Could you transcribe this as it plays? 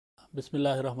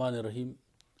बिस्मिल्लाहिर्रहमानिर्रहीम।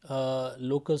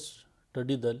 लोकस्ट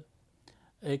टिड्डी दल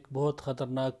एक बहुत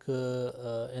ख़तरनाक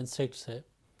इंसेक्ट्स है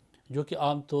जो कि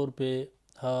आम तौर पे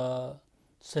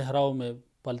सहराओं में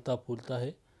पलता फूलता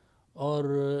है और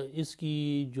इसकी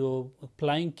जो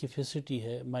फ्लाइंग कैपेसिटी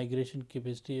है, माइग्रेशन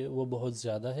कैपेसिटी है, वो बहुत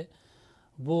ज़्यादा है।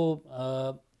 वो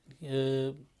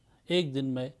एक दिन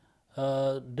में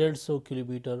 150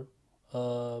 किलोमीटर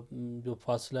जो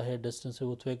फासला है, डिस्टेंस है,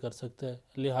 वो तय कर सकता है।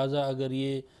 लिहाजा अगर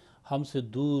ये हमसे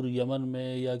दूर यमन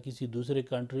में या किसी दूसरे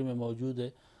कंट्री में मौजूद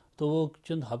है तो वो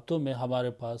चंद हफ्तों में हमारे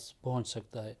पास पहुंच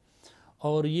सकता है।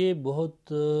 और ये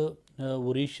बहुत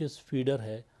वोरेशियस फीडर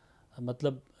है,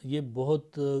 मतलब ये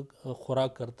बहुत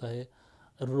खुराक करता है।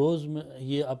 रोज़ में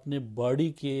ये अपने बॉडी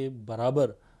के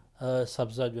बराबर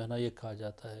सब्ज़ा जो है ना ये खा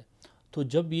जाता है। तो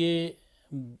जब ये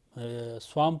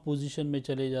स्वाम पोजीशन में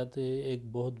चले जाते हैं,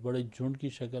 एक बहुत बड़े झुंड की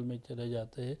शक्ल में चले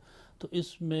जाते हैं, तो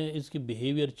इसमें इसकी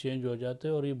बिहेवियर चेंज हो जाते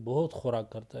हैं और ये बहुत खुराक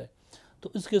करता है।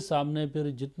 तो इसके सामने फिर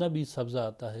जितना भी सब्ज़ा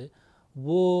आता है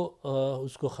वो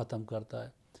उसको ख़त्म करता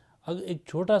है। अगर एक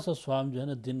छोटा सा स्वाम जो है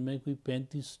ना दिन में कोई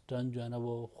 35 टन जो है ना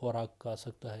वो खुराक खा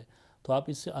सकता है, तो आप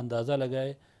इससे अंदाज़ा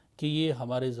लगाए कि ये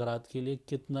हमारे ज़रात के लिए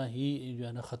कितना ही जो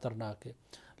है ना ख़तरनाक है।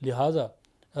 लिहाजा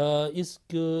इस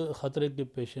ख़तरे के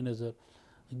पेश नज़र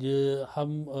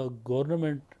हम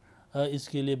गवर्नमेंट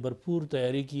इसके लिए भरपूर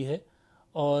तैयारी की है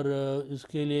और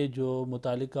इसके लिए जो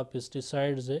मुतालिका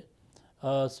पेस्टिसाइड्स है,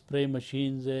 स्प्रे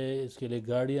मशीन्स है, इसके लिए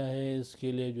गाड़ियां हैं,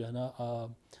 इसके लिए जो है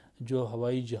ना जो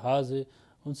हवाई जहाज़ है,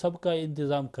 उन सब का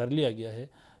इंतज़ाम कर लिया गया है।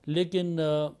 लेकिन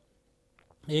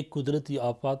एक कुदरती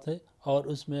आफत है और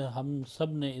उसमें हम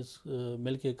सब ने इस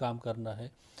मिल के काम करना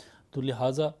है। तो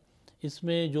लिहाजा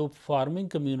इसमें जो फार्मिंग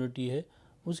कम्युनिटी है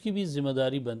उसकी भी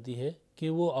ज़िम्मेदारी बनती है कि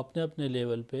वो अपने अपने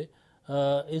लेवल पे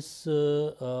इस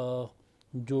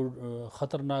जो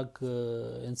ख़तरनाक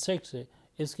इंसेक्ट्स है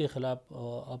इसके ख़िलाफ़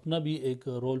अपना भी एक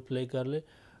रोल प्ले कर ले।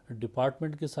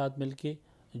 डिपार्टमेंट के साथ मिलके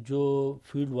जो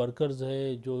फील्ड वर्कर्स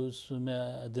है जो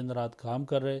उसमें दिन रात काम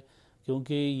कर रहे,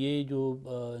 क्योंकि ये जो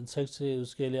इंसेक्ट्स है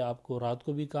उसके लिए आपको रात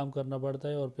को भी काम करना पड़ता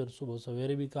है और फिर सुबह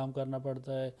सवेरे भी काम करना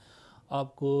पड़ता है।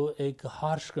 आपको एक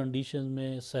हार्श कंडीशन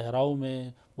में, सहराओं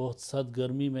में, बहुत सख्त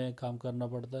गर्मी में काम करना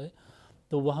पड़ता है।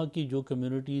 तो वहाँ की जो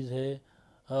कम्युनिटीज़ है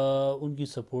उनकी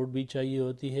सपोर्ट भी चाहिए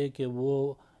होती है कि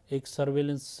वो एक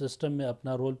सर्वेलेंस सिस्टम में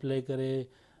अपना रोल प्ले करे।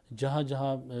 जहाँ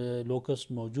जहाँ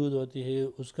लोकस्ट मौजूद होती है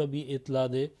उसका भी इत्तला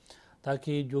दे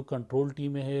ताकि जो कंट्रोल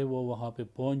टीमें है वो वहाँ पे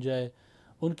पहुँच जाए।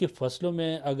 उनके फसलों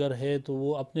में अगर है तो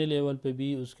वो अपने लेवल पे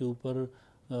भी उसके ऊपर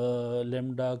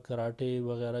लेमडा कराटे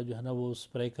वगैरह जो है ना वो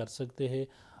स्प्रे कर सकते हैं।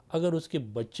 अगर उसके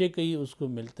बच्चे कहीं उसको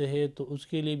मिलते हैं तो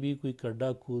उसके लिए भी कोई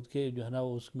गड्ढा खोद के जो है ना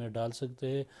वो उसमें डाल सकते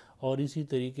हैं और इसी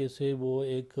तरीके से वो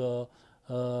एक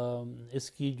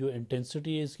इसकी जो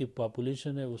इंटेंसिटी है, इसकी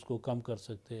पॉपुलेशन है, उसको कम कर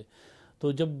सकते हैं।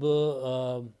 तो जब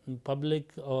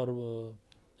पब्लिक और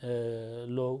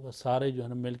लोग सारे जो है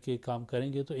ना मिल के काम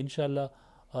करेंगे तो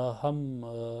इंशाल्लाह हम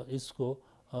इसको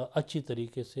अच्छी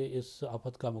तरीके से इस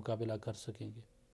आफत का मुकाबला कर सकेंगे।